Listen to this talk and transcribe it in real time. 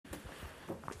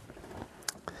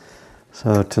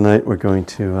So tonight we're going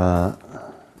to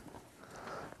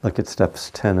look at steps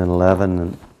 10 and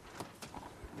 11.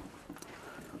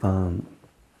 And,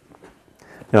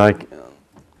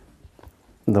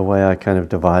 the way I kind of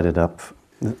divided up,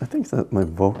 I think that my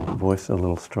voice is a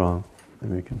little strong.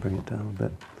 Maybe we can bring it down a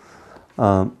bit.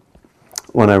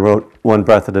 When I wrote One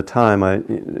Breath at a Time, I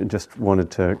just wanted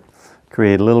to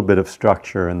create a little bit of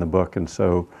structure in the book, and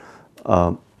so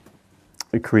I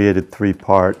created 3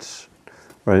 parts,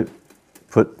 right?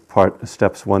 Put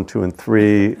steps 1, 2, and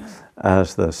 3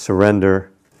 as the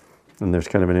surrender, and there's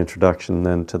kind of an introduction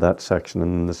then to that section,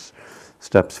 and this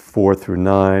steps 4 through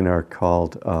 9 are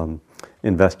called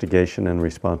investigation and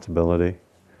responsibility,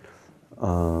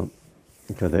 the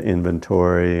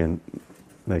inventory and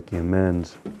making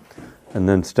amends. And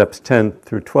then steps 10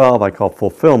 through 12 I call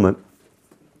fulfillment.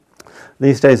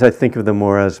 These days I think of them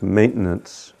more as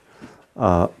maintenance,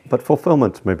 but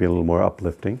fulfillment's maybe a little more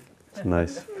uplifting. It's a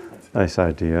nice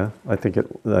idea. I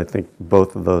think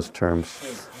both of those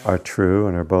terms are true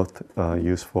and are both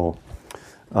useful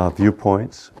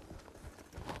viewpoints.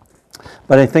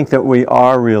 But I think that we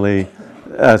are really,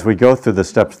 as we go through the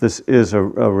steps, this is a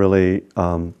really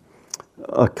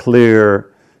a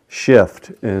clear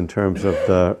shift in terms of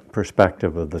the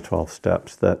perspective of the 12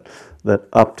 steps, that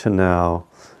up to now,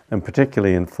 and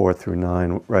particularly in 4 through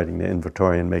 9, writing the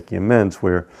inventory and making amends,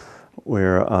 we're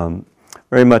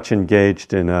very much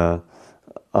engaged in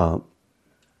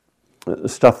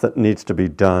stuff that needs to be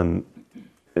done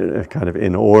kind of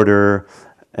in order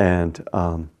and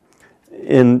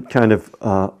in kind of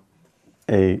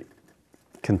a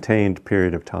contained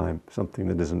period of time, something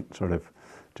that isn't sort of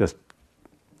just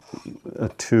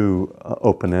too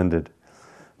open-ended.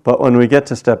 But when we get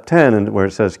to step 10, and where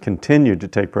it says continue to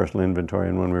take personal inventory,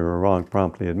 and when we were wrong,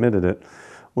 promptly admitted it,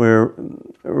 we're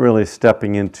really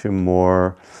stepping into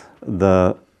more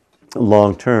the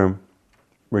long-term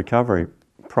recovery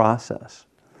process.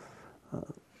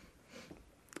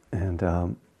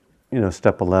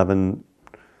 Step 11,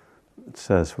 it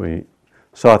says we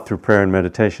sought through prayer and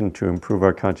meditation to improve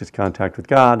our conscious contact with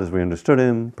God as we understood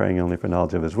Him, praying only for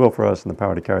knowledge of His will for us and the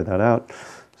power to carry that out.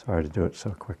 Sorry to do it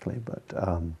so quickly, but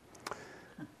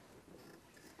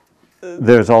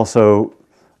there's also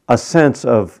a sense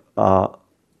of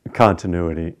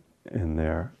continuity in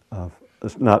there.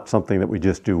 It's not something that we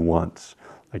just do once,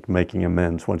 like making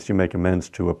amends. Once you make amends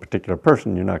to a particular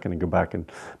person, you're not going to go back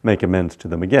and make amends to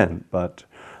them again, but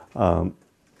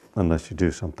unless you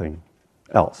do something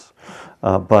else.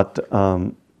 Of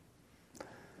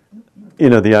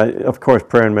course,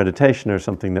 prayer and meditation are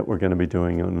something that we're going to be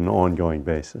doing on an ongoing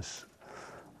basis.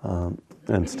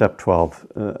 And step 12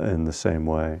 in the same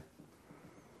way.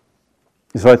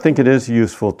 So I think it is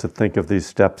useful to think of these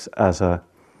steps as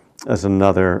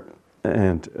another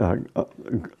and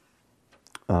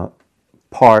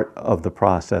part of the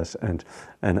process, and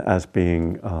as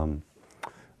being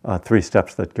 3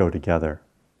 steps that go together.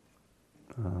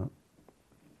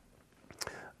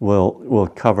 We'll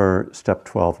cover step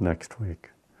 12 next week.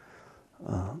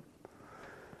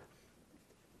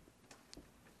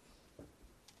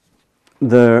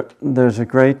 There's a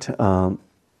great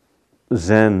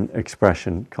Zen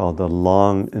expression called the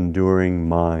long enduring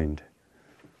mind.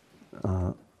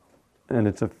 And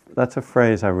that's a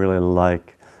phrase I really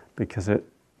like, because it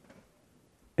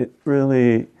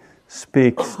really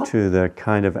speaks to the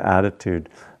kind of attitude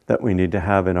that we need to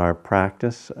have in our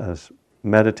practice as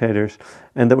meditators,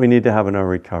 and that we need to have in our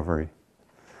recovery.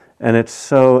 And it's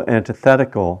so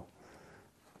antithetical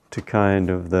to kind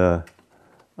of the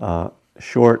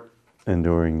short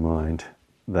enduring mind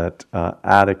that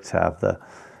addicts have,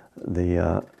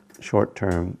 the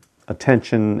short-term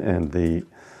attention and the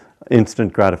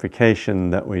instant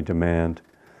gratification that we demand.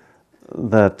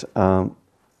 That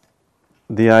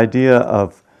the idea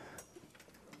of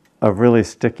really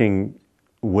sticking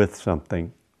with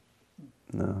something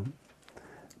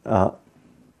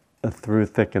through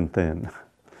thick and thin,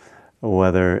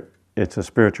 whether it's a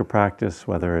spiritual practice,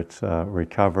 whether it's a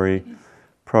recovery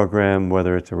program,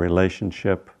 whether it's a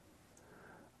relationship,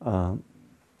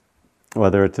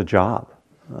 whether it's a job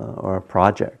or a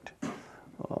project.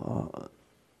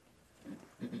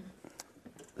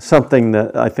 Something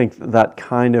that I think that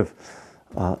kind of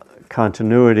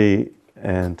continuity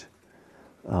and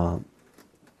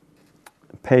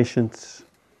patience,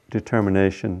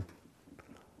 determination,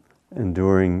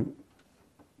 enduring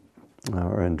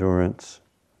or endurance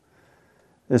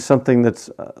is something that's,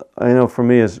 I know for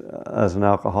me as an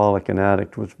alcoholic and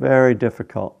addict, was very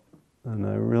difficult, and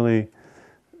I really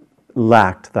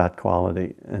lacked that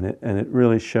quality, and it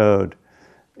really showed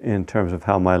in terms of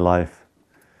how my life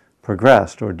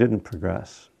progressed or didn't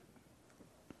progress.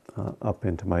 up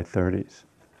into my 30s.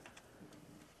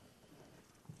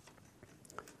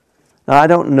 Now, I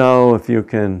don't know if you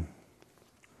can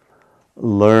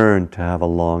learn to have a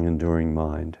long, enduring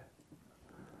mind,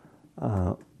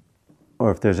 or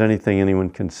if there's anything anyone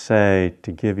can say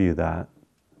to give you that.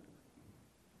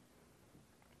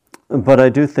 But I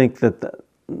do think that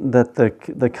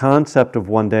the concept of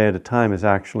one day at a time is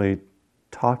actually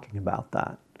talking about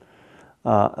that.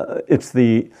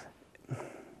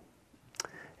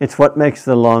 It's what makes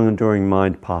the long, enduring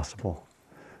mind possible,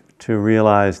 to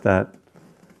realize that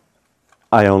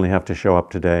I only have to show up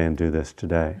today and do this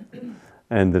today.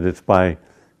 And that it's by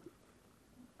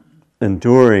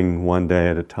enduring one day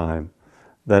at a time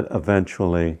that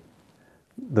eventually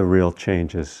the real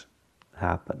changes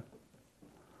happen.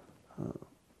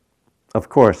 Of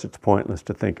course, it's pointless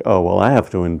to think, oh, well, I have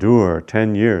to endure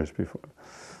 10 years before.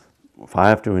 If I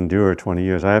have to endure 20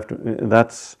 years, I have to.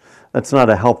 That's not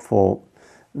a helpful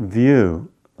view.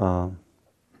 But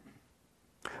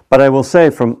I will say,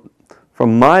 from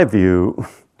my view,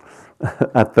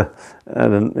 not the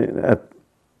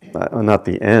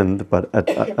end, but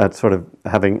at sort of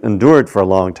having endured for a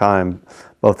long time,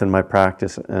 both in my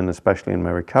practice and especially in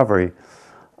my recovery,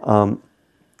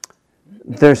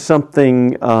 there's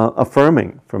something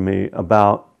affirming for me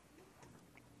about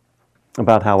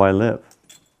how I live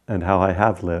and how I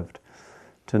have lived.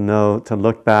 To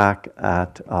look back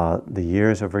at the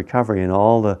years of recovery and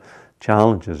all the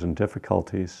challenges and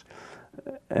difficulties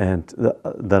and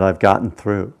that I've gotten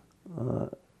through.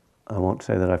 I won't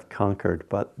say that I've conquered,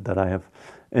 but that I have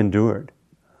endured.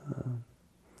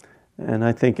 And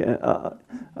I think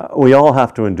we all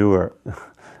have to endure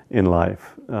in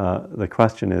life. The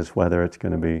question is whether it's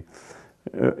going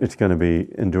to be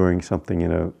enduring something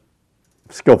in a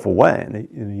skillful way,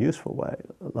 in a useful way.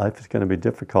 Life is going to be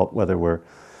difficult whether we're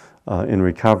in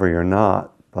recovery or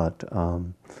not.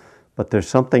 But there's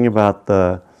something about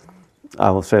the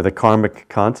karmic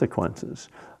consequences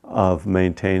of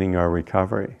maintaining our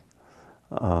recovery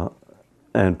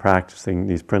and practicing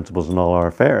these principles in all our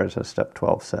affairs, as Step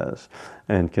 12 says,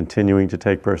 and continuing to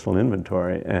take personal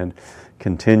inventory and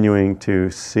continuing to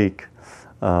seek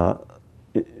to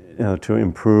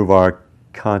improve our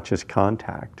conscious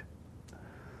contact.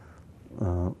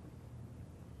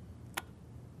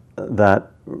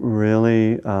 That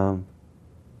really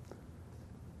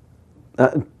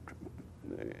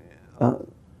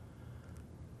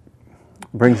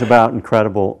brings about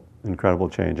incredible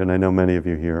change. And I know many of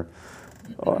you here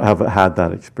have had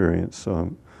that experience. So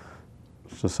I'm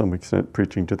to some extent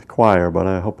preaching to the choir, but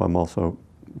I hope I'm also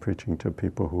preaching to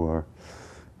people who are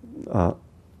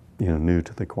new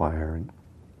to the choir, and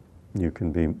you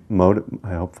can be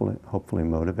hopefully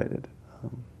motivated.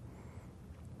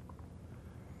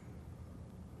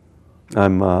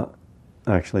 I'm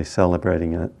actually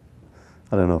celebrating it.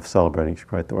 I don't know if celebrating is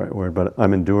quite the right word, but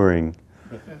I'm enduring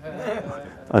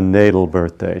a natal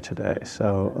birthday today.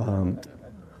 So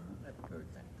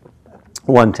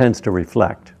one tends to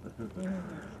reflect.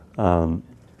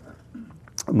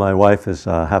 My wife is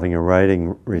having a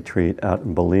writing retreat out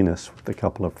in Bolinas with a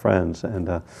couple of friends,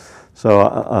 and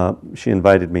so she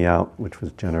invited me out, which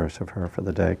was generous of her for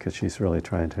the day, because she's really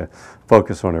trying to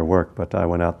focus on her work. But I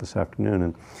went out this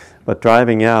afternoon, but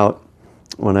driving out,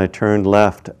 when I turned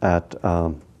left at,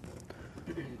 I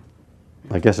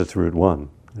guess it's Route 1,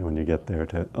 when you get there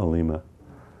to Olima,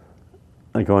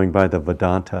 going by the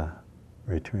Vedanta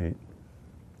retreat.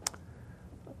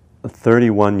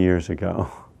 31 years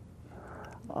ago,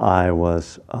 I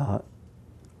was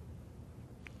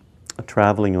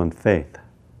traveling on faith.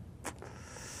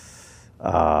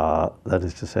 That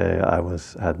is to say, I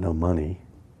had no money,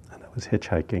 and I was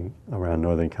hitchhiking around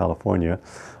Northern California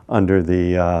under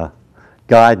the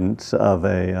guidance of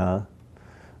an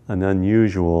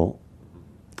unusual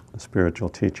spiritual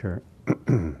teacher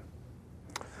who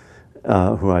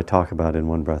I talk about in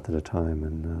One Breath at a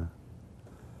Time,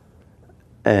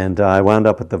 and I wound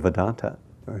up at the Vedanta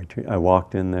retreat. I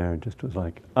walked in there and just was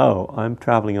like, oh, I'm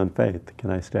traveling on faith.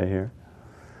 Can I stay here?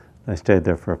 I stayed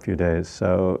there for a few days.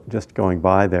 So just going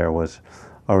by there was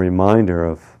a reminder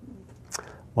of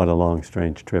what a long,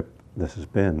 strange trip this has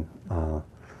been.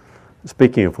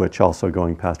 Speaking of which, also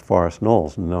going past Forest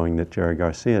Knolls and knowing that Jerry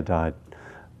Garcia died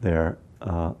there,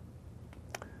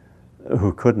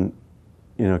 who couldn't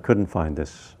find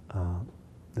this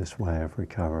way of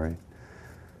recovery.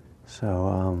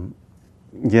 So,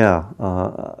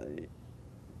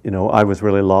 I was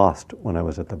really lost when I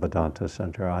was at the Vedanta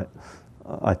Center.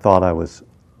 I thought I was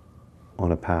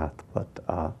on a path, but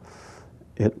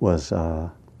it was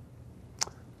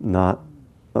not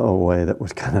a way that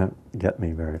was going to get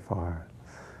me very far.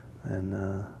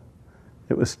 And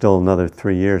it was still another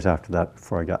 3 years after that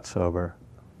before I got sober.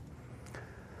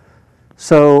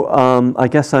 So I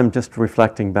guess I'm just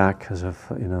reflecting back because of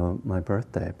my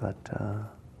birthday, but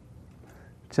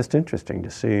it's just interesting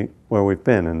to see where we've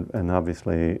been, and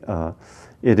obviously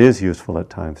it is useful at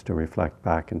times to reflect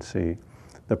back and see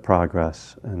the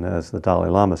progress. And as the Dalai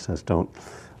Lama says,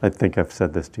 I think I've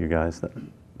said this to you guys, that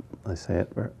I say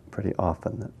it pretty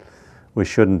often, that we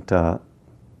shouldn't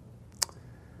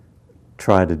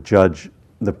try to judge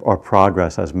our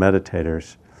progress as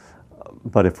meditators,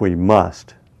 but if we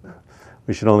must,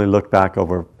 we should only look back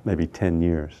over maybe 10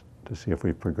 years to see if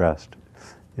we've progressed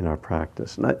in our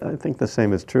practice. And I think the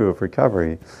same is true of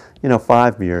recovery.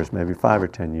 5 years, maybe 5 or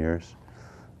 10 years.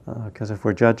 Because if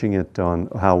we're judging it on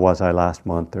how was I last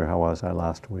month, or how was I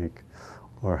last week,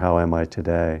 or how am I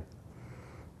today,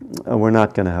 we're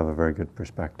not going to have a very good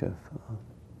perspective.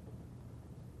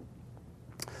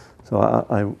 So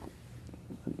I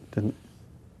didn't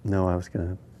know I was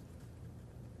going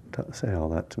to say all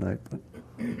that tonight, but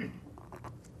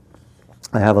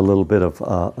I have a little bit of,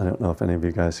 I don't know if any of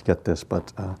you guys get this,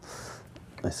 but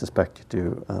I suspect you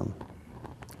do,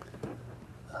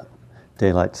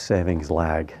 daylight savings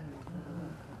lag.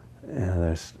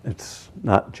 Yeah, it's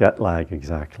not jet lag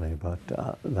exactly, but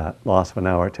that loss of an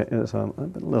hour, so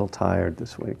I've been a little tired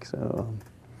this week, so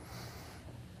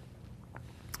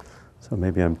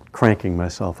maybe I'm cranking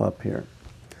myself up here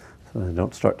so I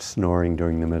don't start snoring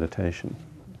during the meditation.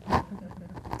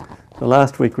 So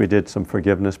last week we did some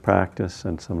forgiveness practice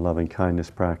and some loving kindness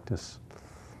practice.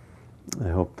 I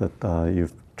hope that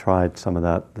you've tried some of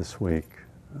that this week.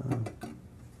 I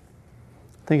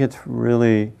think it's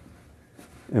really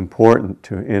important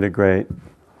to integrate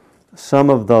some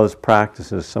of those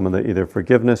practices, some of the either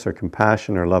forgiveness or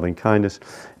compassion or loving kindness,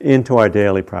 into our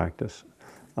daily practice.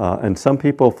 And some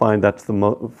people find that's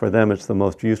for them it's the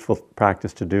most useful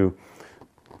practice to do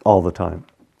all the time,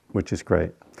 which is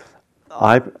great.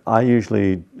 I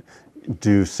usually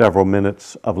do several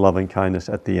minutes of loving kindness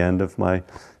at the end of my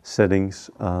sittings.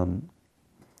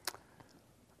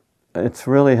 It's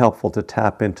really helpful to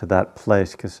tap into that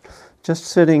place, because just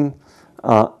sitting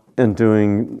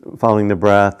and following the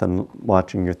breath and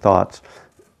watching your thoughts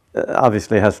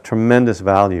obviously has tremendous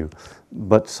value,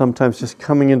 but sometimes just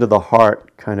coming into the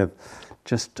heart kind of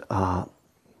just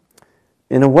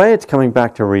in a way it's coming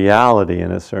back to reality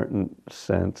in a certain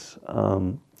sense,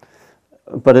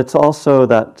 but it's also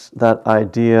that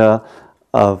idea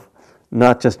of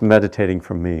not just meditating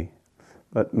for me,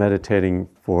 but meditating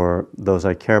for those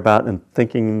I care about and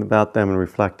thinking about them and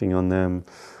reflecting on them.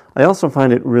 I also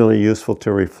find it really useful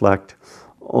to reflect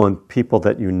on people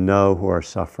that you know who are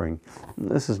suffering.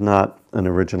 This is not an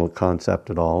original concept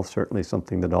at all, certainly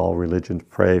something that all religions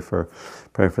pray for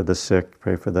the sick,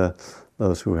 pray for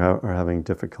those who are having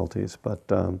difficulties. But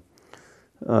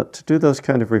to do those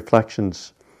kind of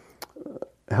reflections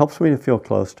helps me to feel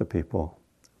close to people.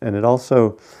 And it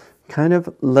also kind of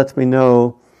lets me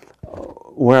know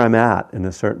where I'm at in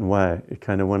a certain way. It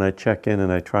kind of, when I check in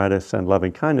and I try to send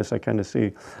loving kindness, I kind of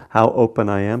see how open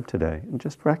I am today, and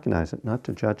just recognize it, not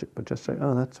to judge it, but just say,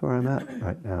 oh, that's where I'm at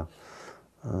right now.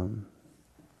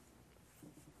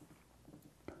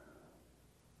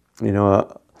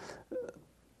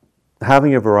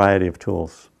 Having a variety of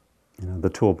tools, the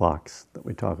toolbox that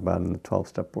we talk about in the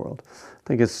 12-step world, I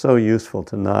think is so useful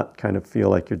to not kind of feel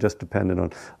like you're just dependent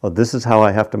on, oh, this is how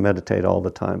I have to meditate all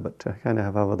the time, but to kind of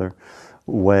have other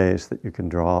ways that you can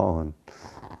draw on.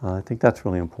 I think that's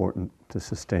really important to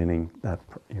sustaining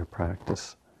your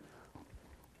practice.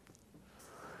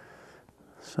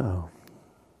 So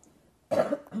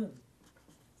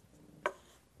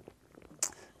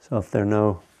if there are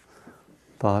no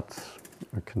thoughts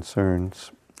or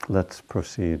concerns, let's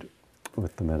proceed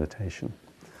with the meditation.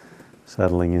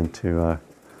 Settling into a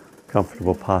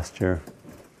comfortable posture.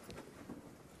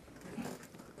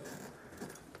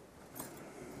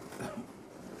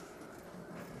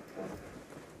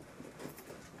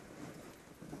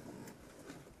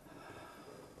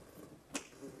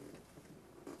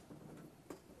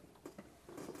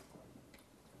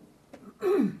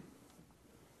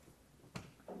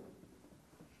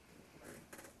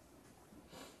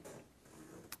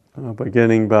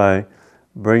 Beginning by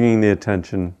bringing the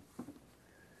attention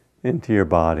into your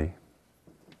body.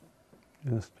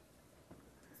 Just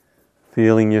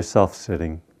feeling yourself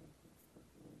sitting.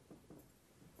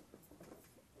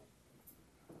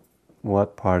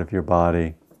 What part of your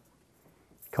body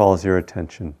calls your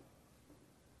attention?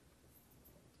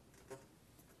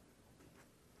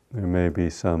 There may be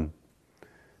some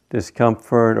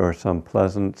discomfort or some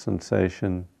pleasant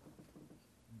sensation.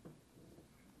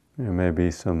 There may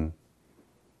be some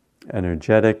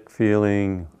energetic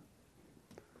feeling,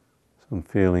 some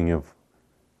feeling of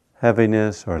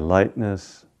heaviness or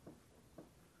lightness,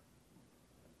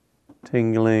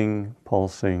 tingling,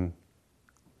 pulsing,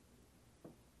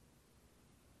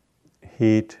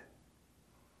 heat,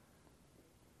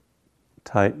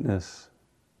 tightness.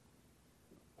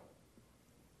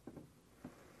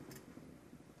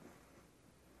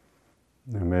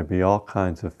 There may be all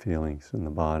kinds of feelings in the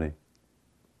body.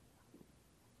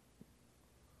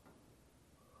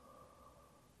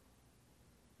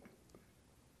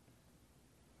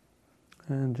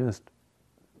 And just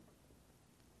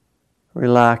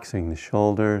relaxing the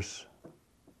shoulders,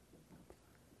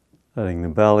 letting the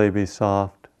belly be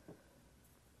soft.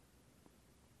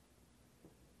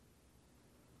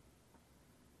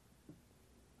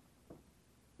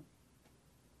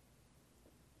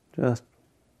 Just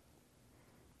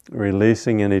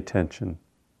releasing any tension,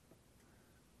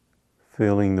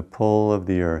 feeling the pull of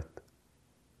the earth,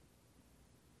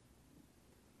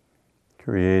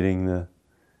 creating the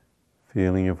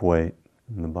feeling of weight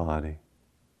in the body.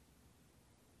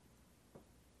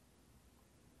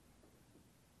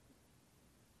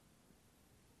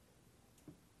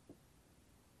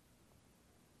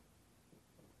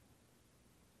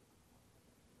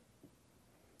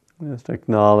 Just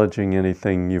acknowledging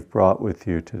anything you've brought with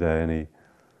you today, any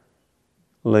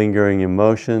lingering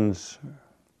emotions,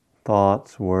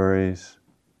 thoughts, worries.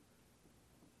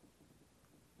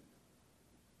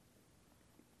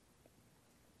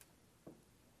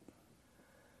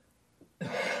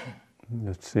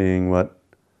 Just seeing what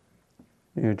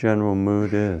your general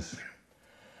mood is.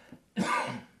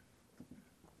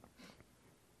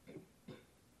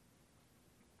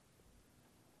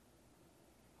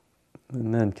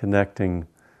 And then connecting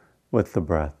with the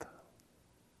breath.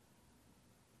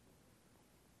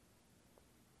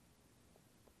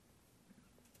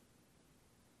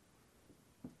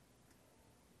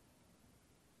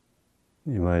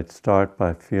 You might start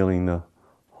by feeling the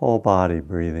whole body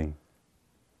breathing.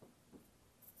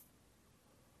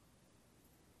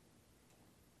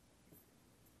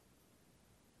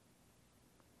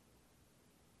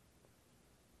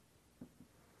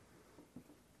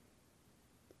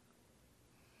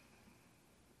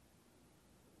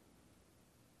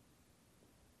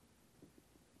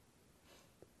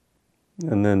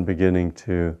 And then beginning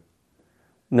to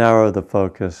narrow the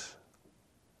focus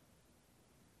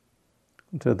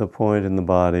to the point in the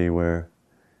body where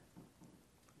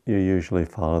you usually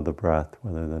follow the breath,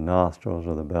 whether the nostrils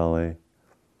or the belly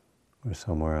or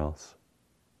somewhere else.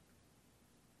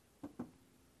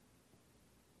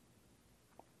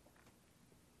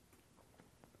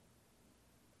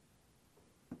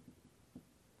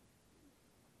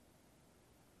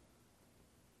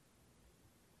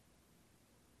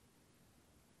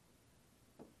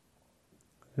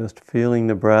 Just feeling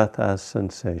the breath as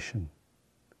sensation.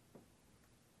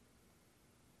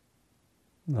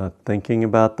 Not thinking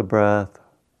about the breath,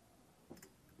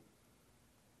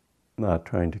 not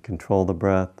trying to control the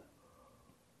breath.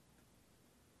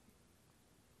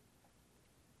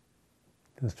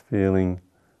 Just feeling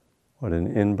what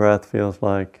an in-breath feels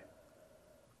like,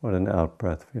 what an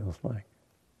out-breath feels like.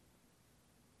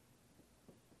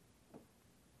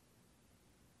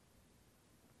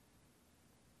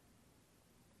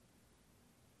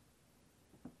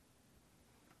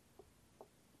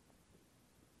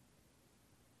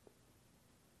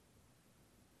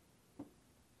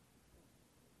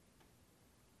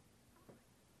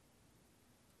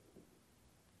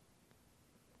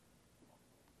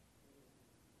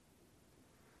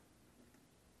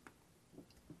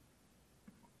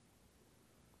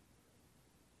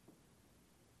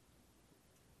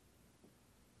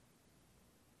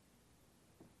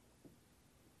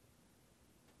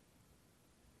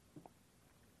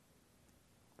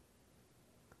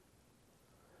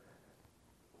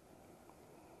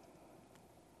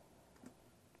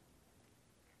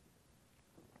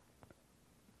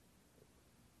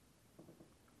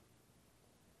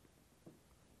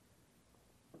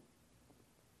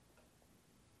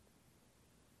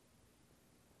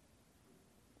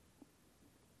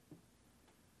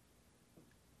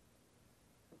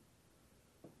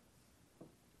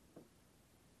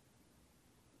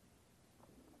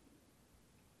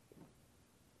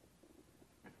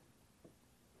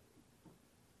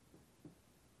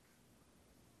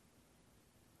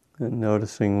 And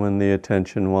noticing when the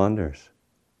attention wanders.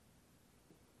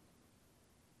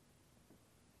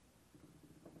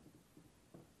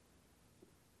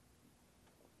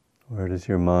 Where does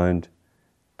your mind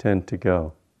tend to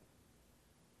go?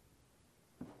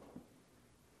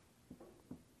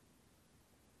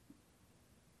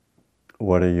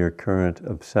 what are your current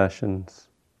obsessions?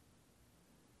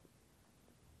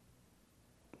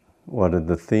 What are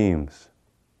the themes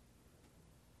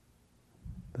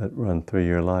that run through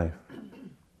your life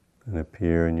and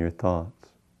appear in your thoughts?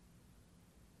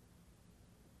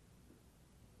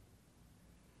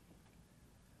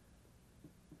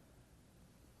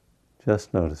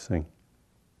 Just noticing,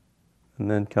 and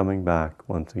then coming back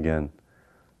once again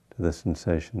to the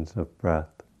sensations of breath.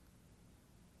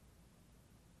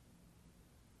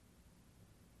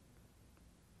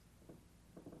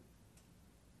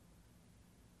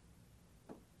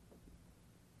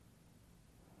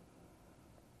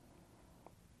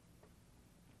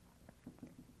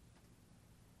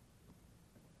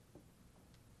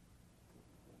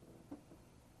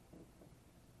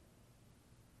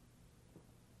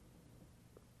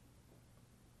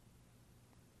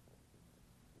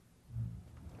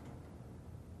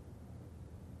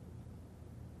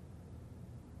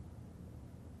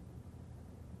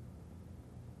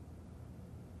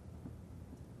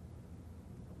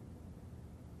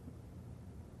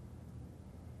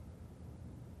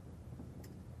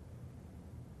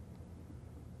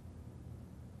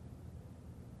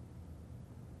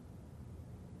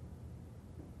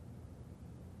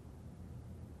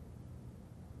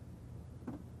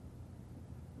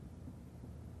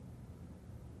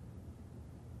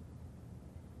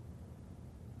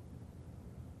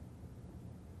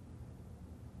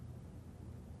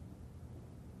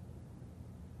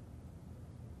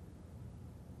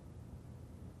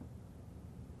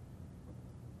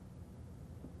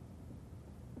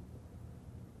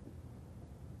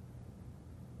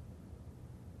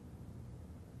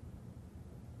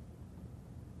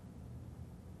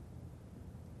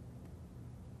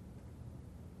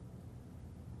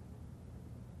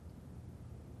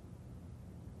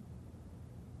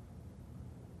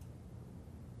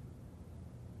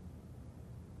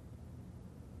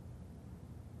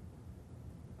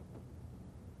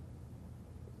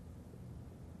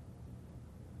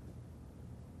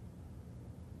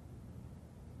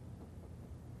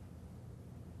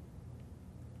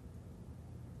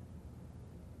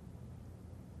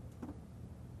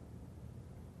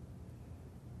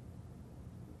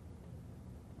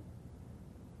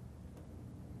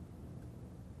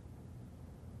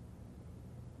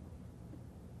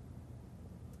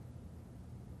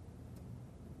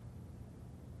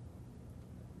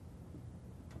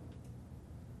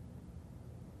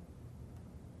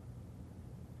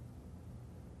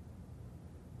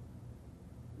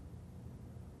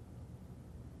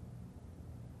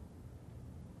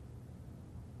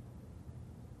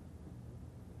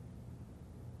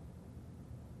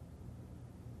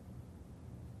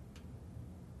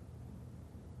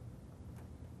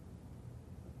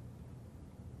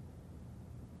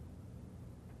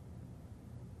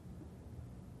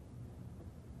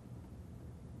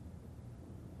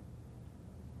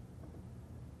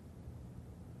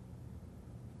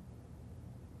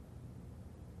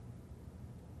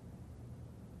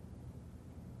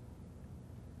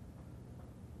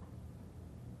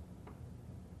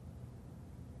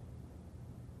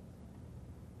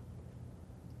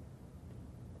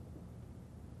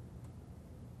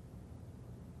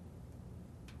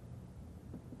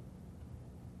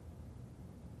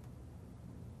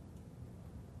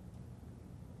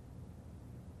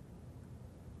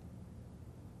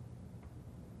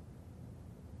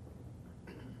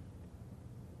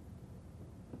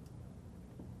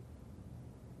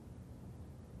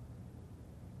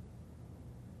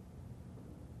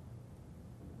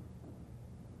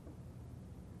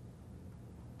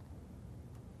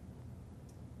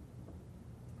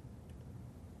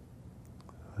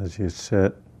 As you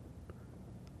sit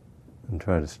and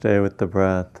try to stay with the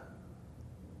breath,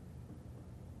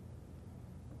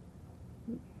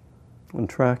 and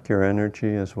track your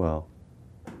energy as well.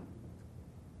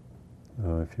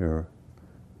 So if you're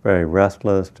very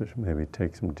restless, just maybe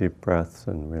take some deep breaths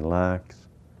and relax.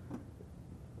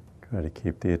 Try to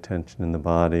keep the attention in the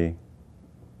body.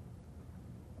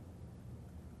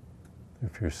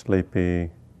 If you're sleepy,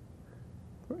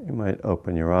 you might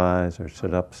open your eyes or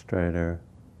sit up straighter.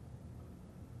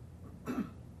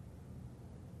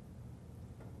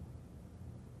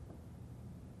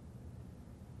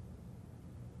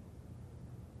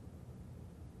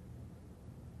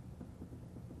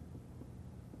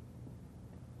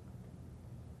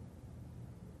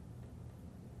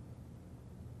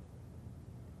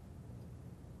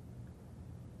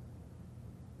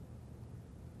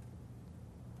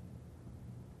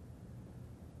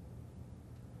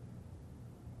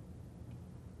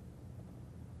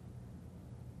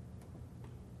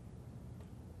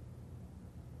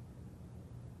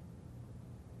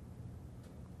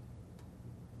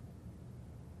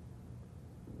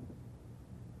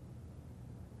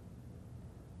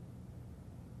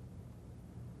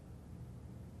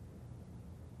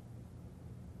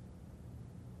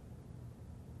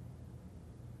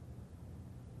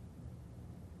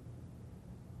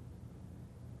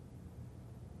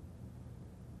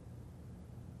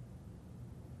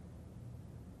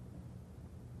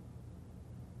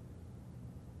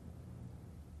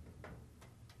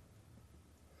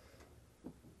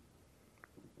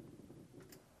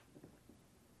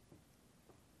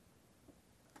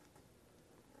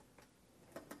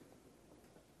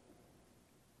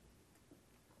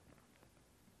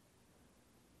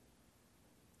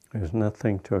 There's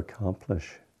nothing to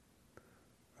accomplish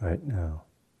right now.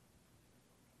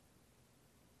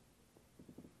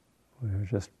 We're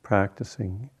just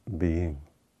practicing being.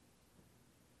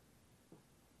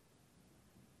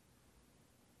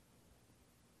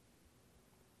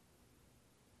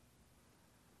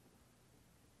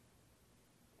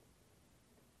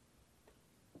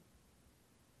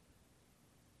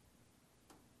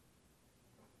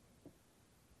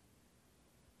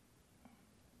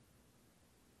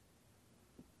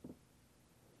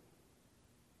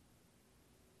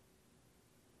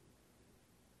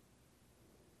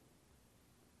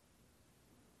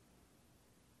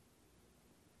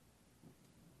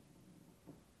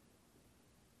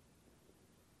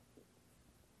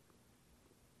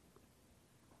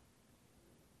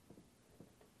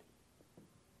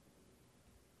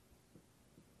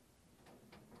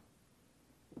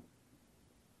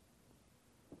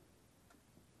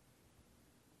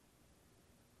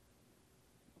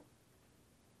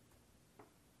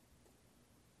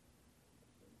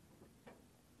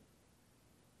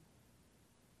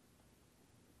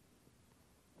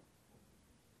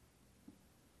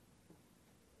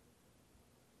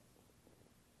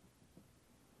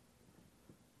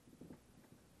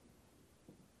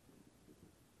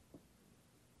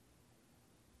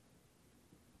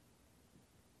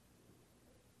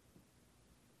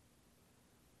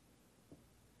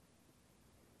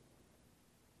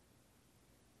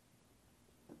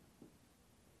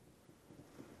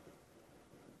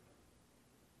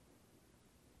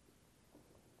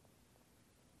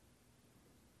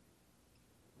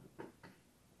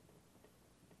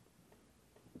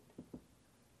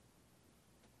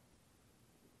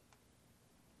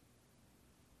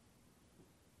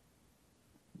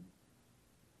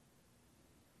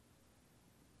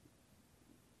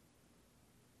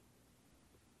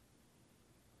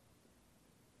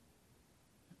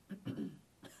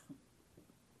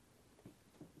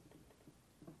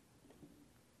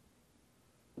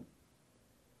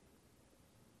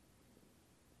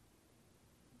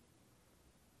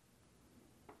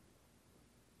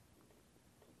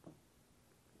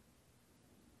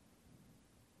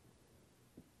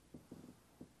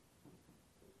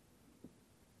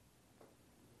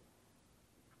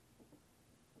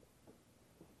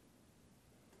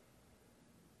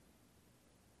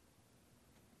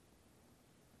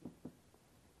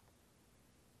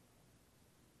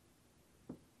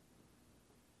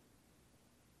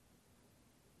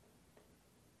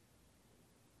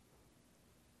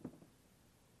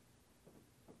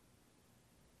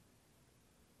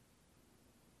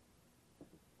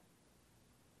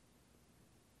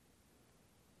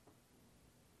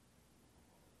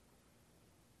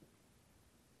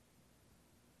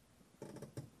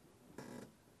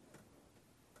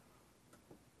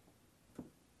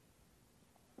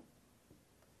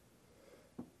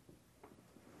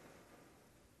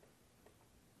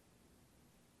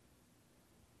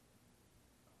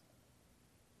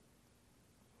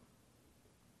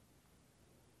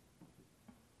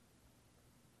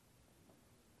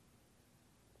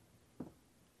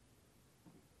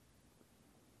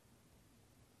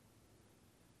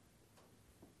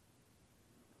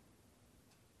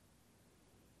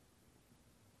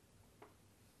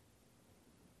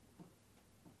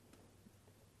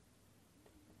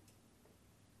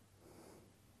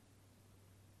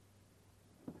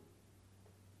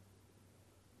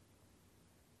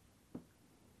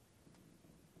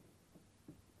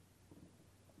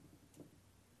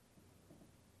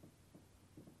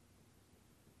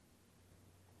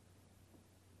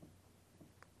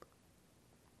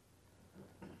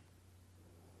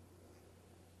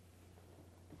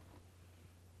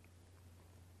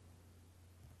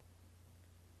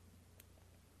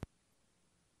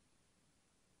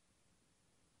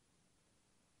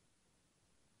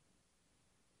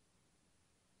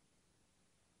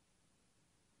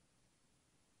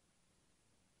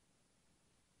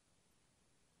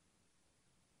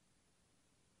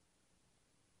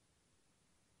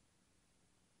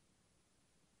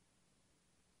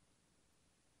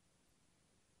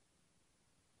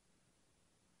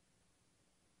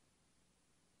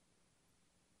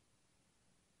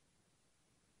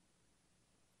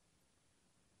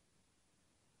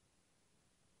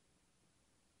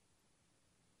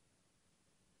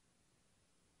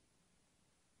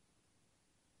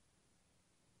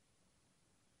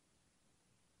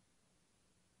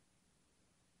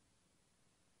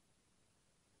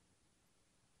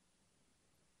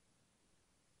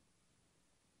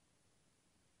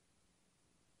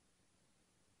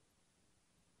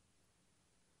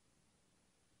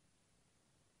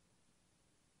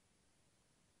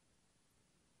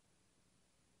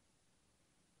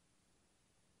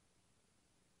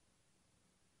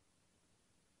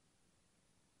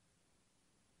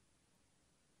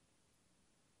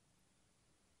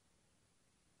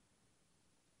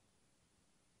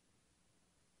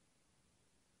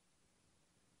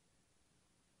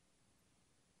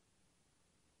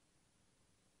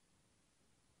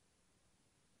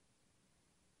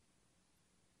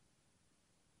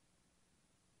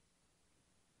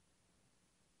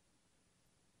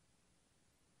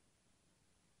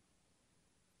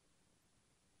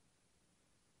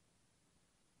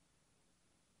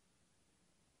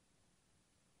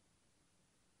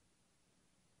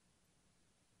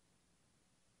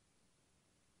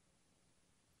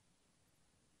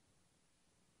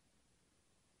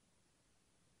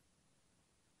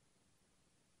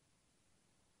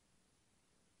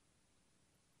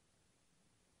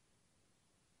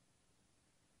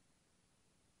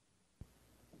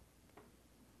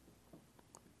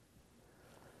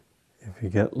 If you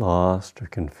get lost or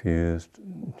confused,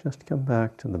 just come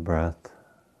back to the breath.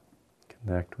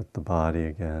 Connect with the body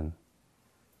again.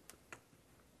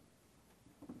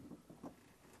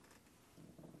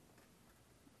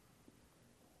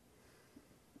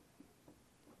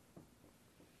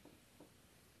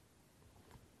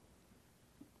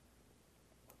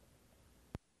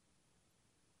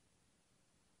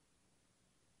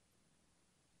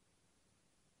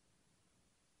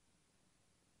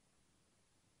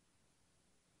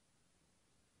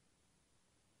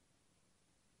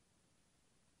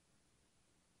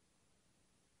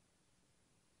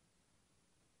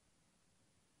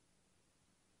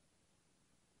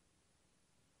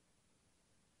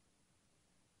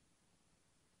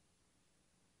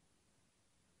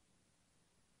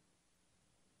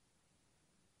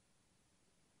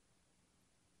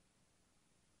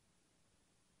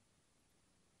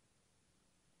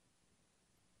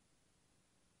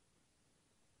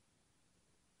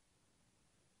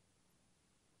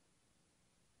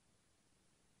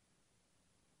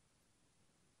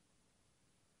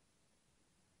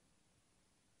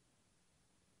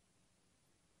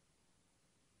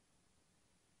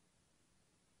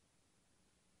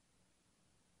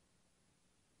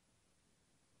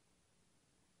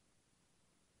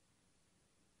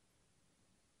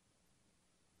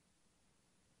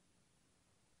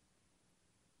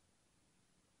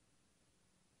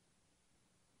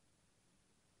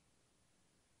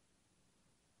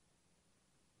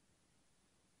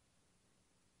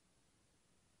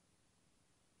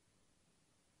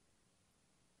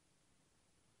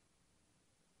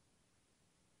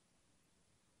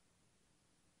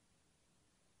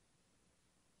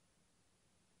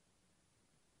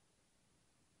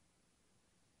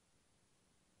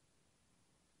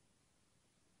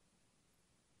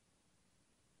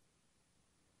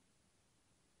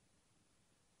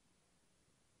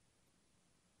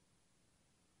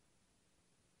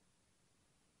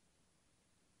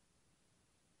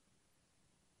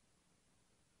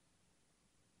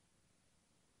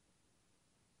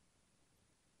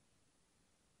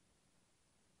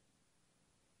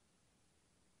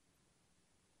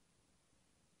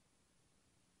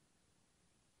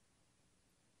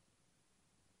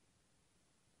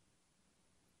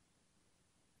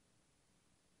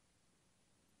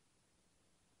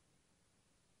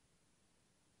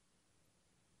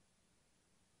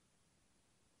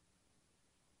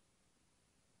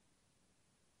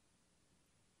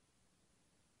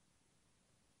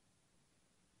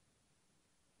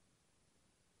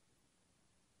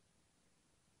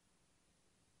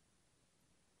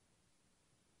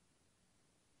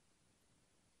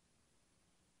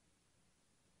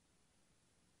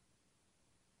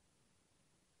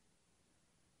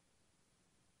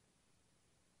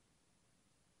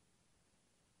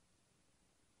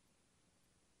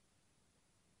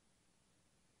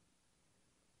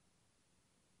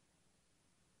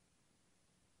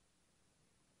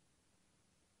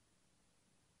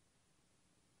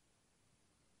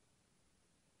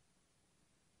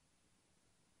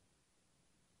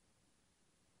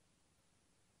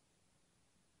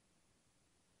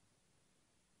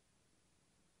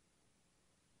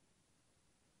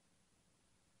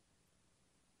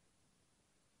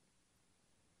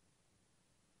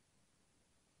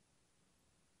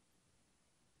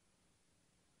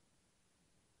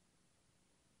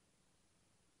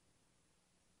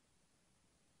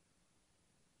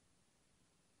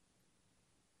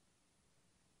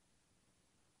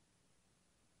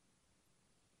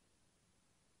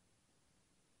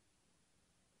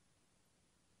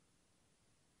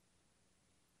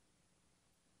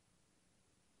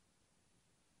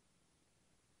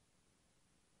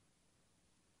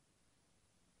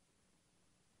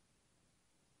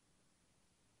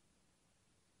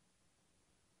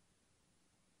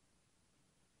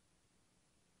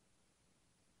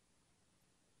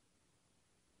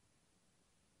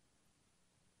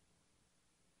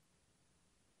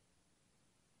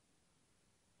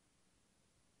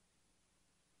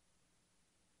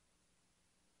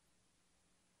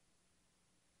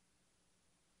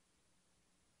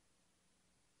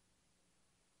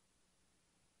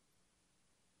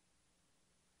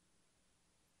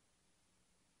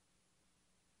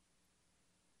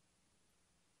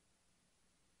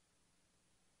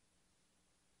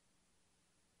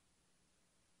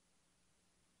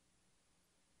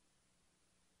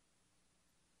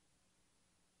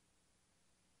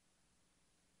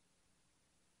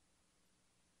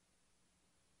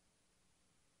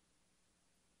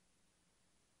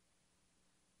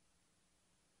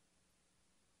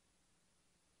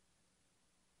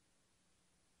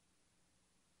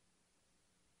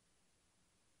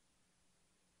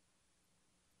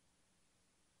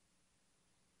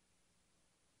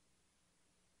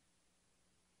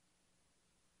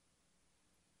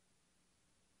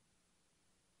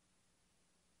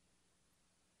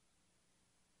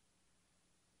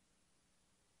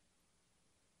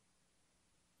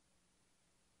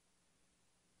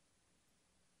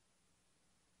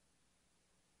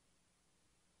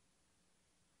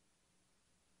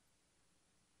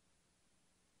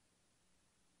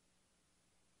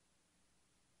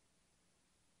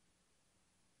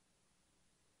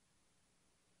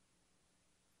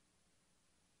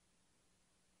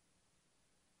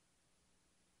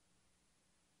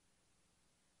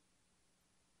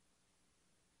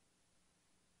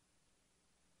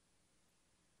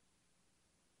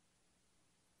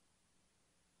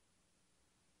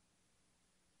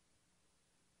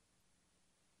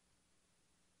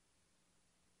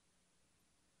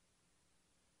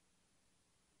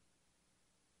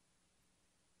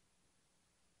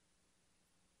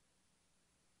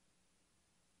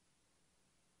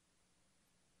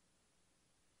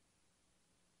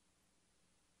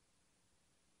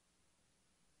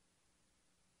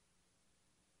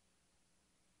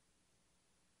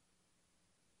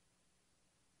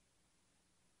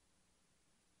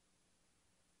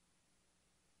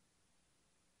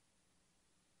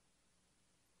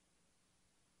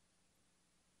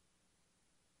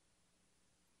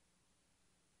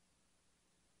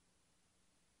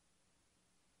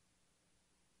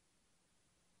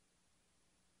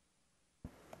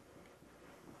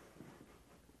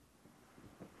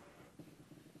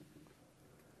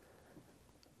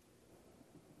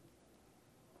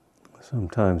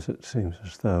 Sometimes it seems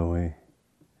as though we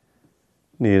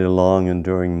need a long,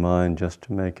 enduring mind just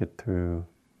to make it through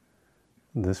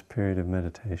this period of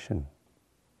meditation.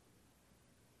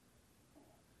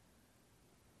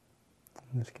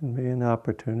 This can be an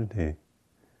opportunity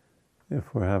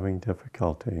if we're having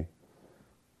difficulty,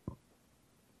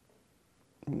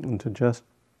 and to just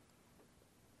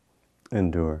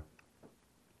endure,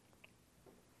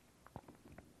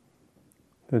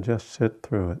 to just sit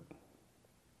through it,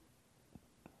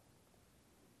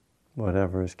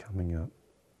 whatever is coming up.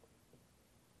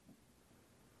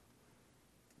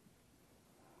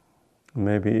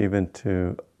 Maybe even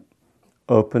to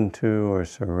open to or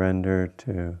surrender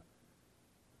to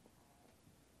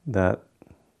that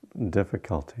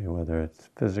difficulty, whether it's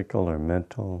physical or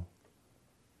mental.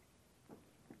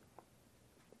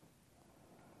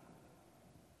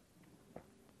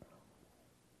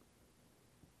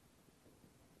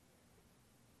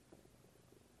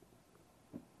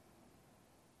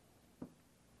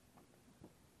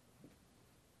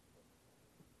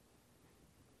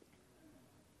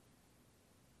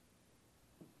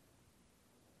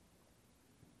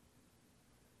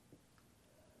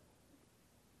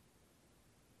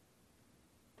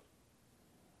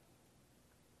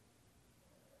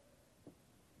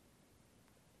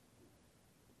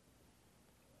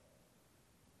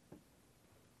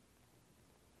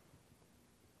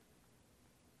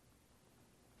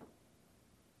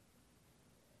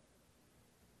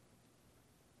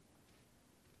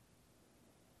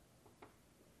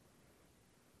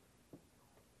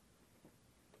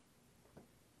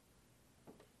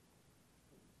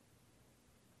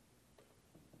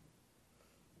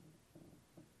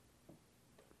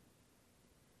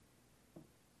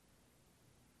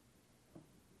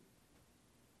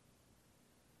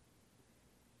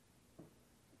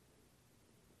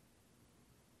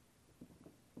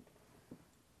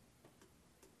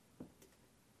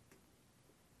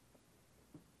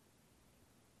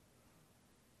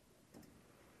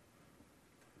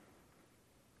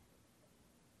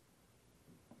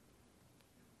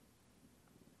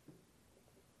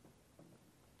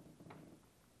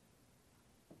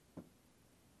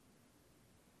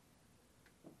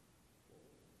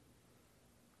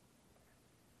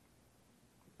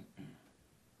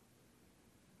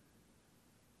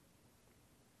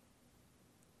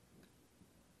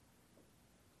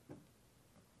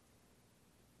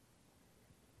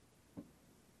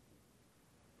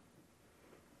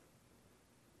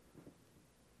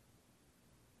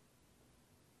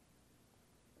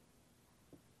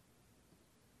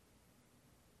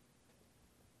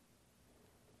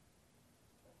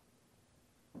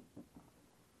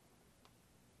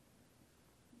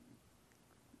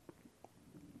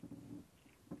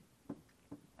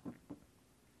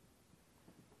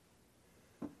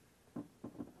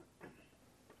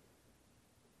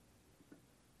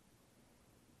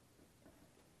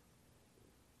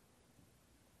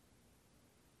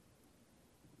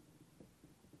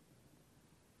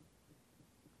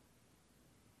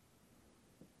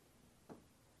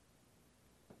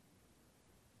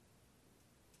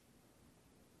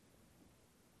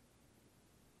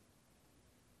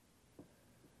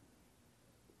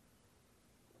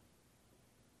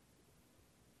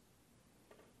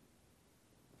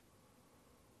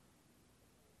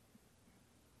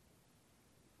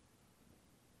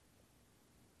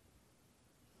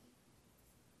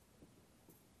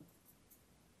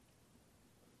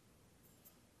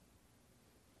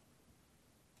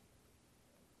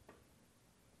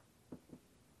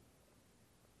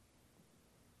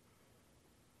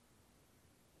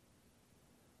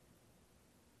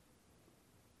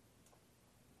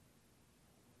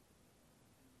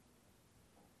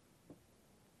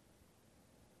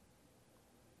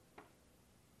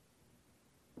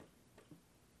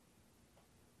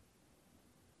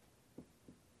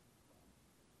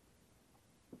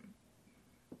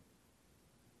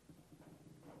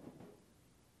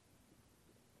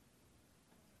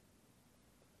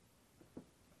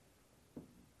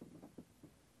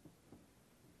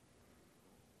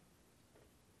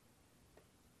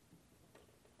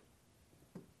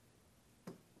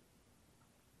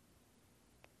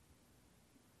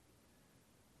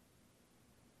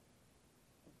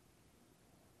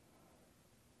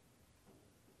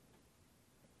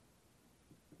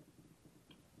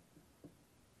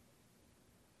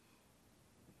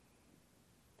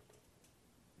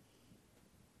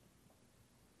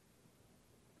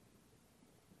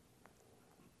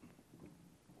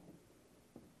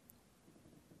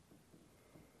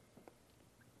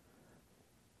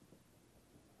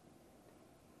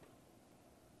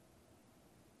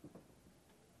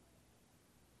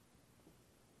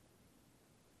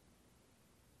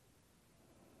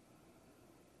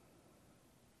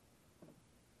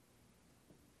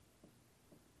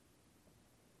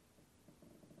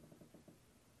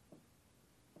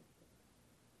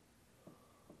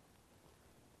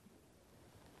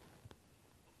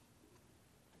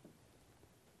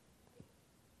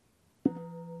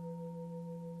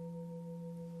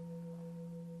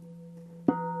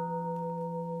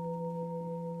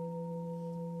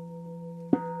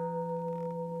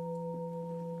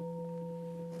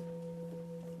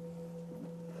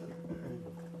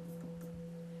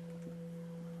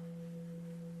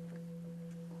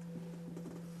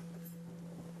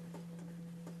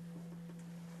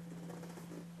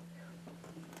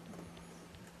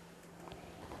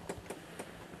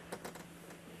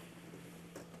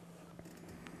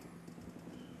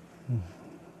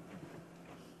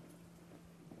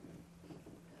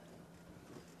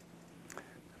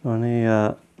 Any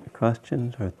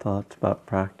questions or thoughts about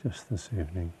practice this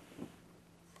evening?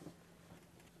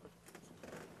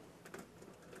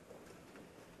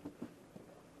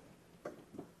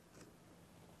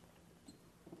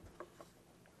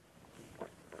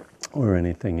 Or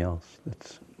anything else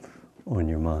that's on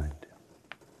your mind?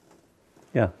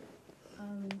 Yeah.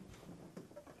 I'm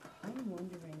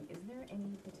wondering, is there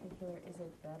any particular, is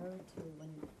it better to, when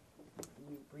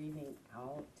you're breathing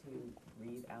out, to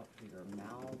breathe out through your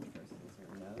mouth versus your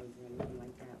nose or anything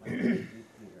like that? Like when you breathe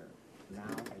through your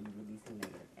mouth, are you releasing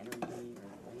negative energy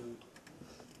or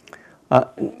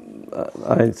any?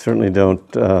 I certainly don't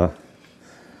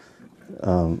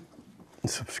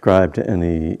subscribe to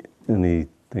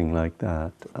anything like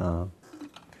that.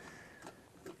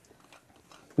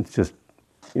 It's just,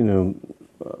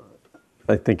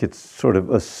 I think it's sort of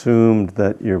assumed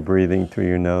that you're breathing through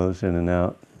your nose in and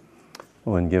out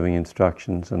when giving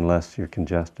instructions, unless you're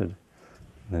congested.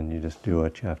 Then you just do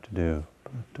what you have to do.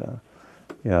 But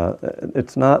yeah,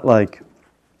 it's not like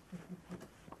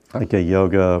a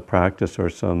yoga practice or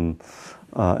some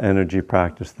energy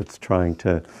practice that's trying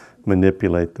to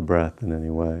manipulate the breath in any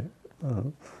way.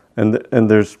 And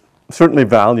there's certainly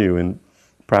value in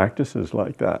practices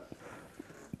like that.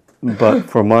 But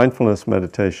for mindfulness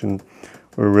meditation,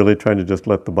 we're really trying to just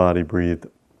let the body breathe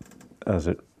as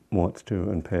it wants to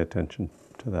and pay attention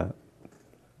to that.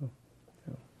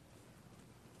 Yeah.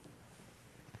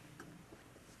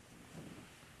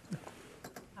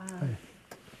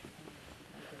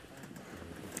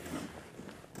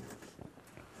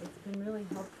 It's been really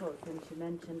helpful since you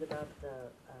mentioned about the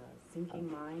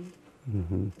sinking mind.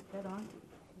 Mm-hmm. Is that on?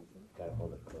 Gotta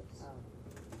hold it close.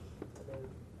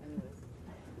 Anyways.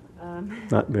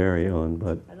 Not very on,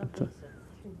 but I don't think so.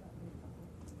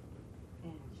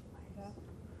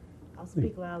 I'll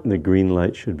speak loudly. the green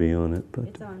light should be on it. But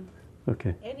It's on.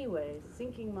 okay. Anyways,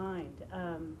 sinking mind.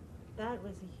 That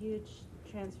was a huge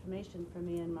transformation for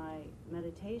me in my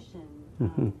meditation.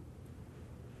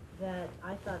 That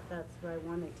I thought that's where I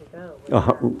wanted to go, was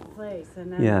that place.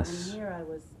 And then Yes. and here I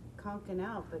was conking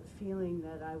out, but feeling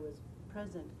that I was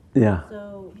present. Yeah.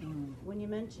 So when you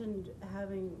mentioned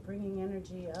bringing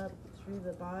energy up through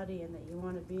the body, and that you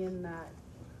want to be in that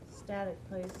static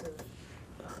place of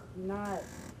not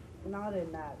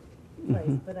in that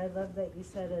place, but I love that you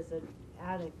said as an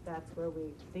addict that's where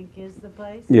we think is the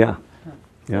place. Yeah.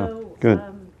 Yeah. So Good.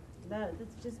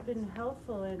 that's just been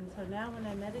helpful, and so now when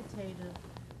I meditate,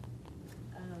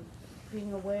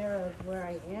 being aware of where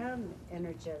I am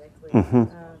energetically.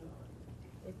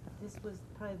 This was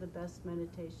probably the best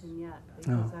meditation yet,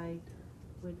 because I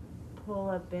would pull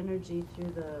up energy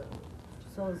through the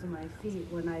soles of my feet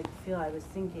when I feel I was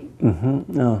sinking.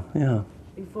 Oh, yeah.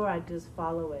 Before I just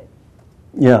follow it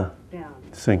Yeah. down.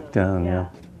 Sink down, yeah.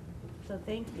 So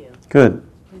thank you. Good.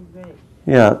 It's been great.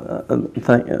 Yeah,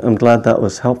 I'm glad that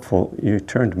was helpful. You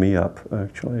turned me up,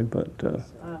 actually, but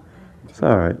it's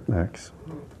all right, Max.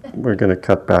 We're going to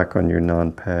cut back on your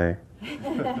non-pay.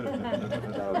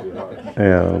 Yeah,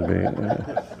 it'll be.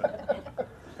 Yeah.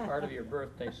 Part of your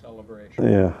birthday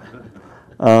celebration.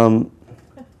 Yeah.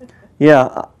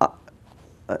 Yeah,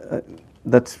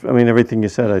 that's, I mean, everything you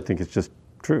said, I think is just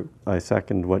true. I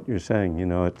second what you're saying.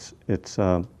 It's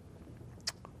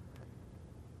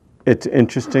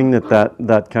interesting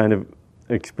that kind of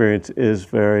experience is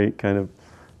very kind of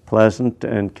pleasant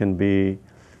and can be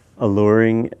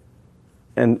alluring,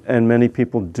 and many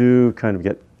people do kind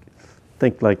of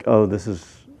think like, oh,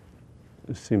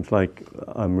 it seems like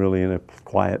I'm really in a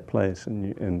quiet place,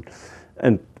 and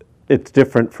it's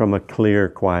different from a clear,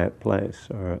 quiet place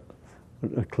or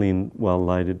a clean,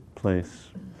 well-lighted place.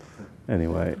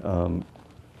 Anyway. Don't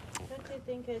you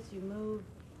think as you move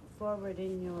forward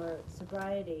in your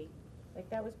sobriety, like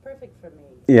that was perfect for me?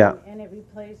 Yeah. And it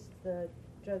replaced the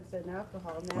drugs and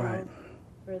alcohol. Now, Right.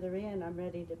 further in, I'm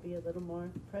ready to be a little more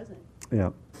present.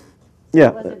 Yeah. Yeah.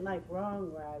 It wasn't like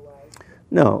wrong where I was.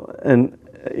 No, and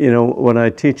when I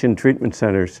teach in treatment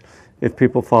centers, if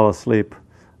people fall asleep,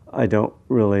 I don't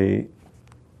really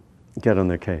get on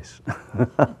their case.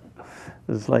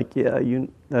 It's like, yeah,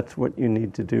 that's what you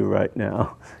need to do right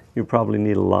now. You probably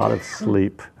need a lot of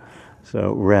sleep,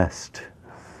 so rest.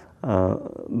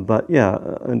 But yeah,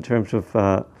 in terms of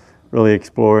really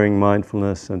exploring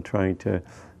mindfulness and trying to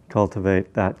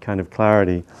cultivate that kind of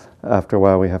clarity, after a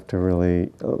while we have to really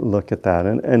look at that.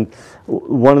 And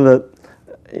one of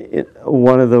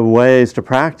the ways to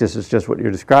practice is just what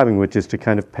you're describing, which is to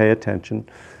kind of pay attention,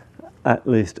 at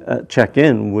least check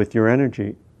in with your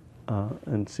energy,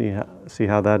 and see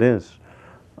how that is,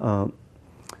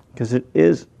 because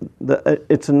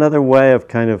it's another way of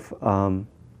kind of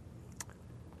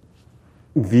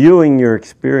viewing your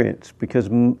experience, because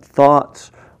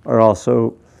thoughts are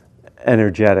also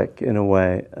energetic in a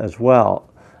way as well.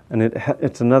 And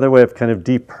it's another way of kind of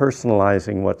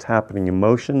depersonalizing what's happening.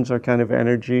 Emotions are kind of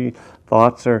energy,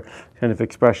 thoughts are kind of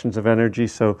expressions of energy.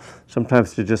 So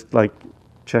sometimes to just like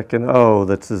check in, oh,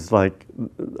 this is like,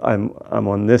 I'm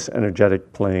on this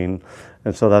energetic plane,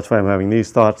 and so that's why I'm having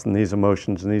these thoughts and these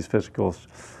emotions and these physical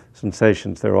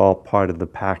sensations. They're all part of the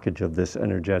package of this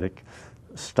energetic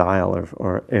style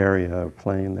or area or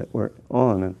plane that we're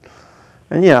on.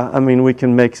 And yeah, I mean, we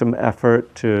can make some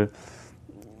effort to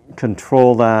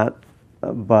control that,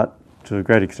 but to a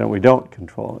great extent we don't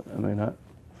control it. I mean,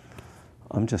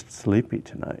 I'm just sleepy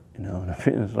tonight, you know. And I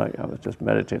mean, it's like I was just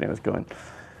meditating. I was going,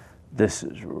 this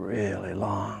is really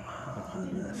long.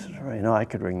 This is really, you know, I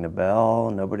could ring the bell.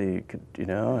 Nobody could, you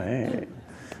know. Hey,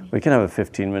 we can have a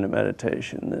 15-minute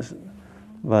meditation.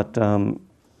 But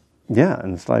yeah,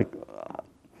 and it's like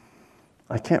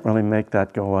I can't really make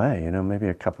that go away. You know, maybe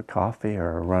a cup of coffee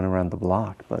or a run around the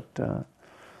block, but.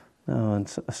 No, and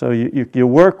so you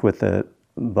work with it,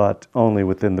 but only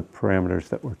within the parameters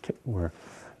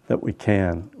that we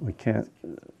can. We can't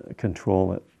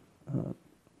control it.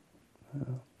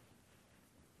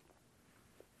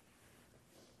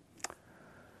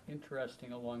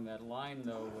 Interesting along that line,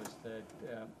 though, was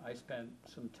that I spent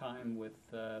some time with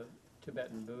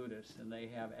Tibetan Buddhists, and they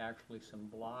have actually some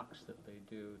blocks that they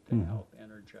do to help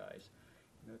energize.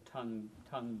 You know,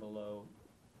 tongue below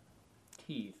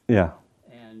teeth. Yeah.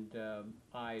 And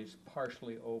eyes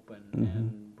partially open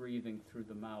and breathing through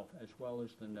the mouth as well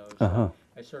as the nose. So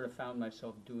I sort of found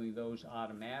myself doing those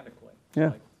automatically. It's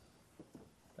like,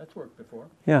 that's worked before.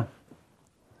 Yeah.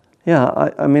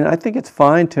 Yeah, I mean, I think it's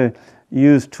fine to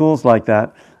use tools like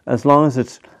that as long as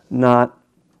it's not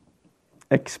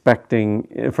expecting,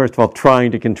 first of all,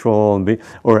 trying to control and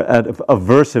or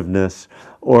aversiveness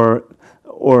or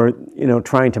you know,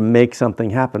 trying to make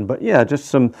something happen. But yeah, just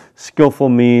some skillful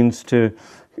means to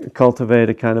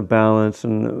cultivate a kind of balance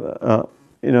and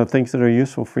you know, things that are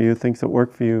useful for you, things that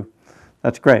work for you.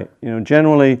 That's great. You know,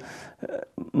 generally,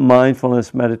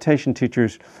 mindfulness meditation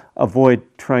teachers avoid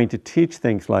trying to teach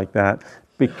things like that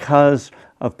because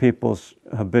of people's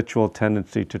habitual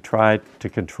tendency to try to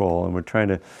control, and we're trying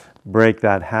to break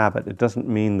that habit. It doesn't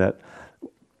mean that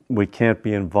we can't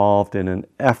be involved in an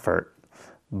effort,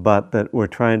 but that we're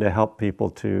trying to help people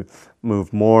to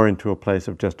move more into a place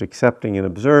of just accepting and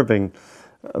observing,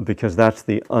 because that's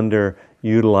the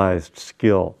underutilized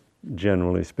skill,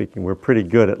 generally speaking. We're pretty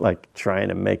good at like trying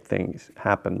to make things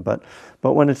happen, but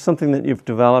when it's something that you've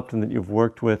developed and that you've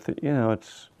worked with, you know,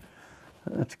 it's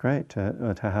great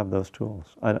to have those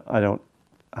tools. I don't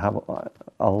have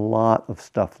a lot of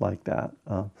stuff like that.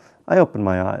 I open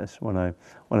my eyes when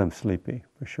I'm sleepy,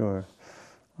 for sure.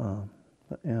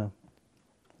 But yeah.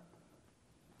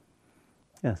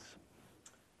 Yes.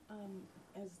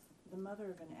 As the mother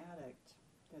of an addict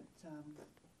that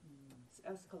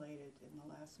escalated in the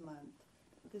last month,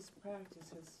 this practice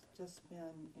has just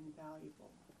been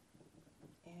invaluable.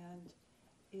 And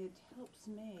it helps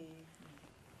me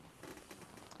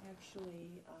actually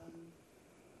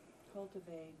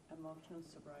cultivate emotional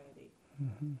sobriety.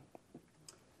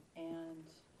 And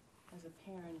as a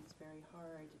parent, it's very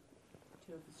hard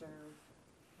to observe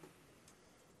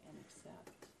and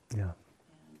accept. Yeah.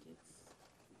 And it's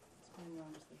been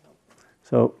enormously helpful.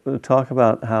 So talk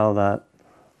about how that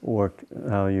work,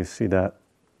 how you see that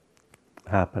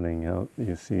happening, how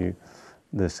you see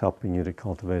this helping you to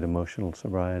cultivate emotional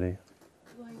sobriety.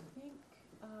 Well, I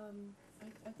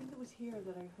think it was here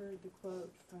that I heard the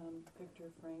quote from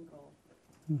Viktor Frankl,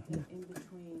 that in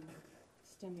between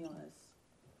stimulus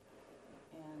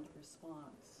and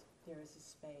response, there is a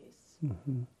space.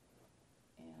 And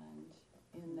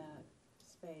in that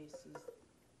space is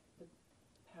the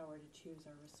power to choose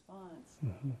our response.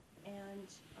 And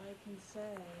I can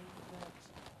say that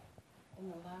in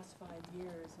the last 5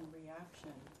 years in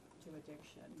reaction to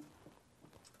addiction,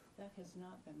 that has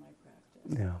not been my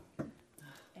practice. Yeah.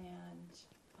 And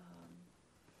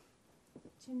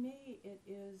to me, it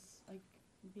is like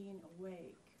being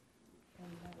awake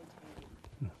and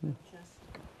meditating, just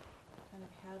kind of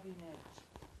having it,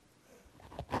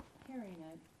 hearing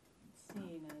it,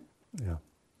 seeing it, Yeah.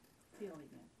 feeling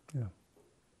it. Yeah.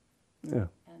 Yeah.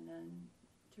 And then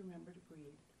to remember to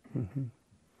breathe and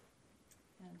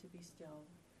to be still.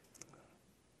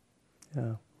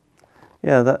 Yeah.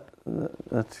 Yeah,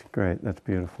 that's great. That's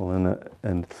beautiful.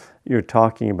 And you're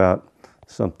talking about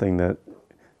something that,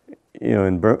 you know,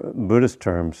 in Buddhist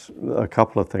terms, a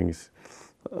couple of things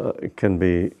can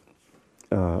be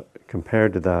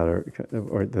compared to that,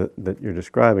 or that you're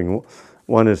describing.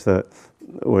 One is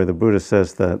where the Buddha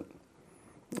says that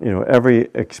every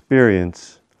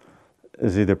experience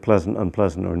is either pleasant,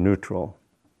 unpleasant, or neutral.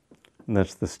 And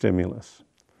that's the stimulus.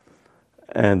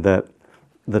 And that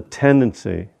the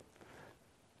tendency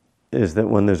is that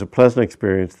when there's a pleasant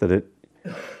experience, that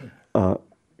the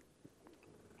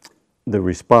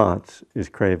response is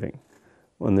craving.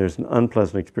 When there's an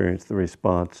unpleasant experience, the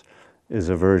response is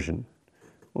aversion.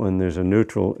 When there's a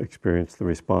neutral experience, the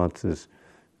response is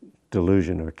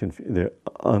delusion or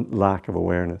lack of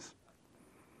awareness.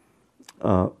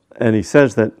 And he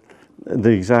says that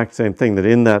the exact same thing, that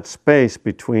in that space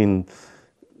between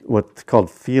what's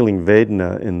called feeling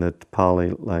Vedana in the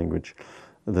Pali language,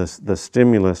 the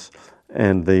stimulus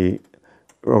and the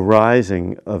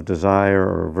arising of desire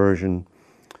or aversion,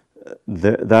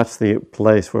 that's the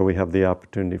place where we have the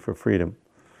opportunity for freedom,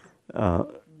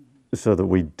 so that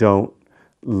we don't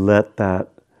let that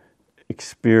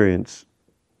experience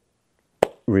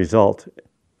result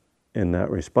in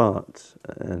that response.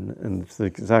 And it's the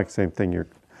exact same thing you're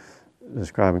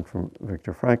describing from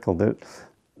Viktor Frankl.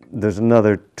 There's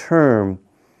another term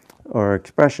or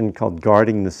expression called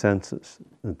guarding the senses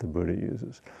that the Buddha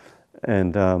uses.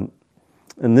 And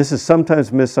this is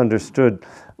sometimes misunderstood,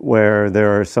 where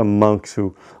there are some monks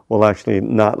who will actually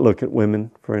not look at women,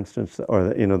 for instance,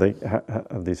 or they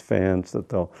have these fans that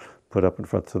they'll put up in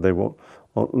front, so they won't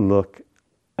look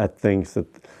at things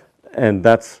and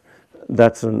that's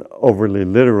an overly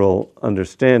literal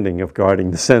understanding of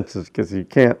guarding the senses, because you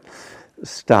can't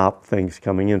stop things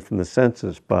coming in from the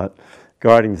senses. But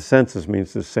guarding the senses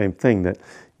means the same thing, that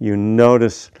you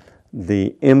notice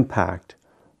the impact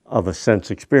of a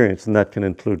sense experience, and that can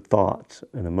include thoughts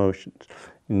and emotions.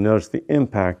 You notice the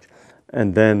impact,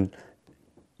 and then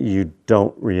you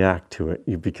don't react to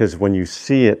it. Because when you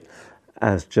see it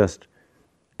as just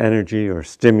energy or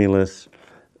stimulus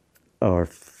or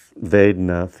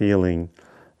Vedana, feeling,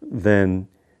 then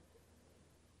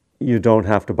you don't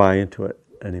have to buy into it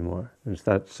anymore.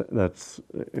 That's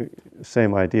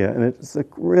same idea. And it's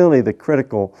really the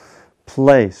critical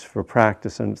place for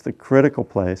practice, and it's the critical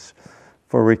place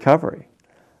for recovery,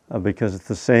 because it's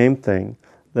the same thing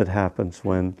that happens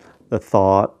when the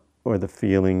thought or the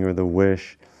feeling or the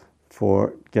wish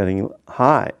for getting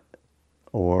high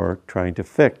or trying to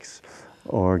fix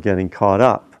or getting caught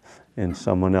up in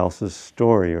someone else's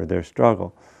story or their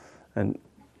struggle. And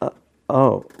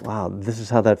oh, wow, this is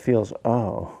how that feels.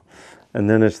 Oh. And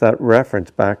then it's that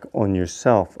reference back on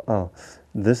yourself. Oh,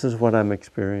 this is what I'm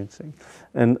experiencing.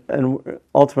 And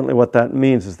ultimately what that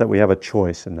means is that we have a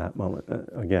choice in that moment.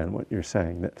 Again, what you're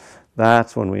saying,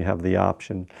 that's when we have the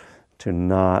option to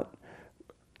not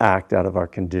act out of our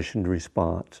conditioned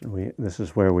response. This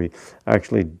is where we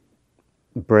actually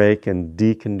break and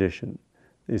decondition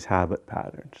these habit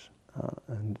patterns.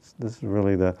 And this is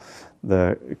really the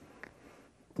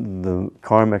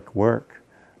karmic work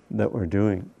that we're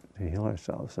doing to heal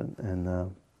ourselves.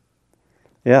 And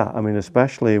yeah, I mean,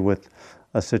 especially with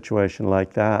a situation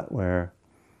like that where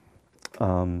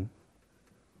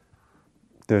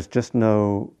there's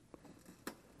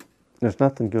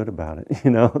nothing good about it,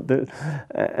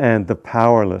 and the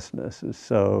powerlessness is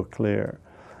so clear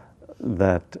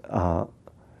that, all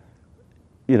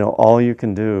you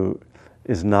can do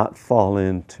is not fall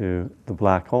into the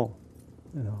black hole,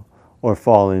 or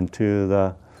fall into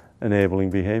the enabling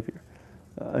behavior,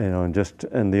 and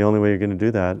the only way you're going to do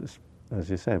that is, as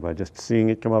you say, by just seeing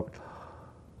it come up,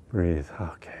 breathe.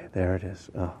 Okay, there it is.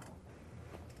 Oh,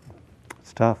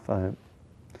 it's tough. I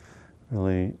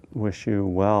really wish you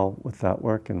well with that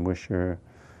work, and wish your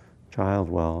child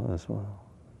well as well.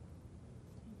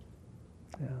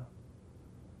 Yeah.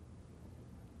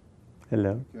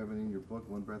 Hello. Kevin, in your book,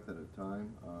 One Breath at a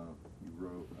Time, you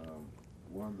wrote,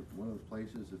 one of the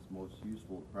places it's most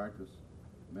useful to practice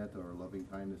metta or loving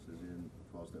kindness is in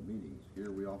 12-step meetings.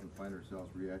 Here we often find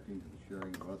ourselves reacting to the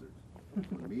sharing of others.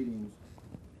 In meetings,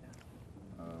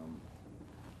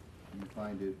 you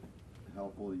find it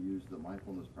helpful to use the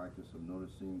mindfulness practice of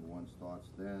noticing one's thoughts.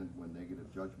 Then, when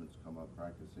negative judgments come up,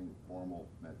 practicing formal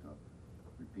metta,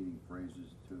 repeating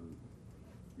phrases to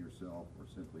yourself, or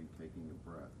simply taking a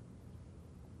breath.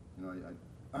 You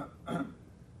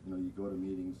go to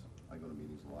meetings. I go to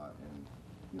meetings a lot, and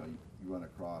you run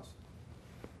across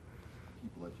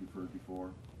people that you've heard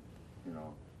before, and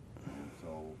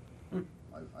so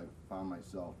I found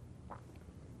myself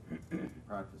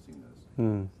practicing this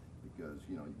because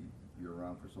you're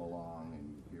around for so long and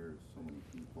you hear so many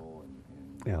people, and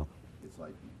Yeah. it's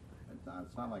like it's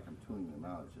not like I'm tuning them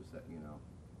out. It's just that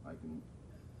I can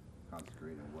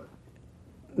concentrate on what.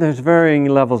 There's varying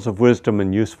levels of wisdom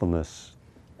and usefulness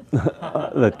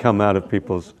that come out of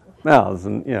people's mouths,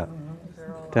 and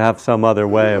to have some other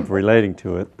way of relating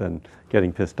to it than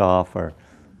getting pissed off or,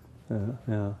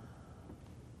 yeah.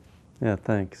 Yeah,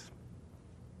 thanks.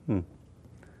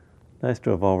 Nice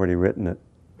to have already written it.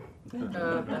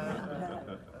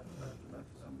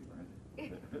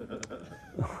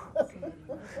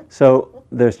 So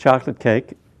there's chocolate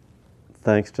cake,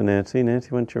 thanks to Nancy. Nancy,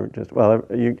 why don't you just, well,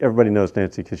 everybody knows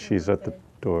Nancy because she's at the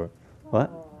door.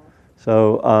 What?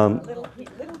 So, Little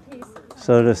pieces.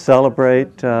 so to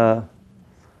celebrate, and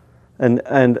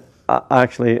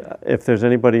actually, if there's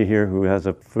anybody here who has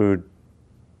a food,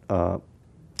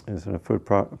 is in a food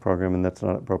program and that's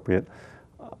not appropriate,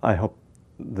 I hope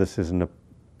this isn't a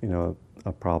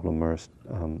problem or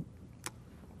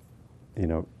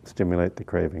stimulate the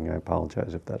craving. I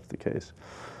apologize if that's the case.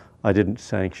 I didn't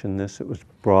sanction this. It was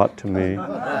brought to me.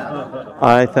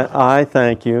 I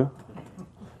thank you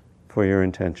for your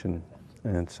intention.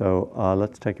 And so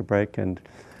let's take a break and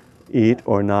eat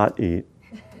or not eat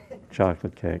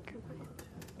chocolate cake.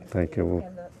 Thank you.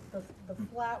 And the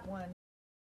flat one.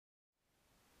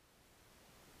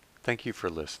 Thank you for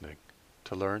listening.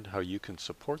 To learn how you can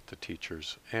support the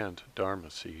teachers and Dharma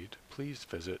Seed, please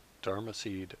visit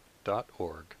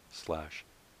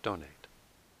dharmaseed.org/donate.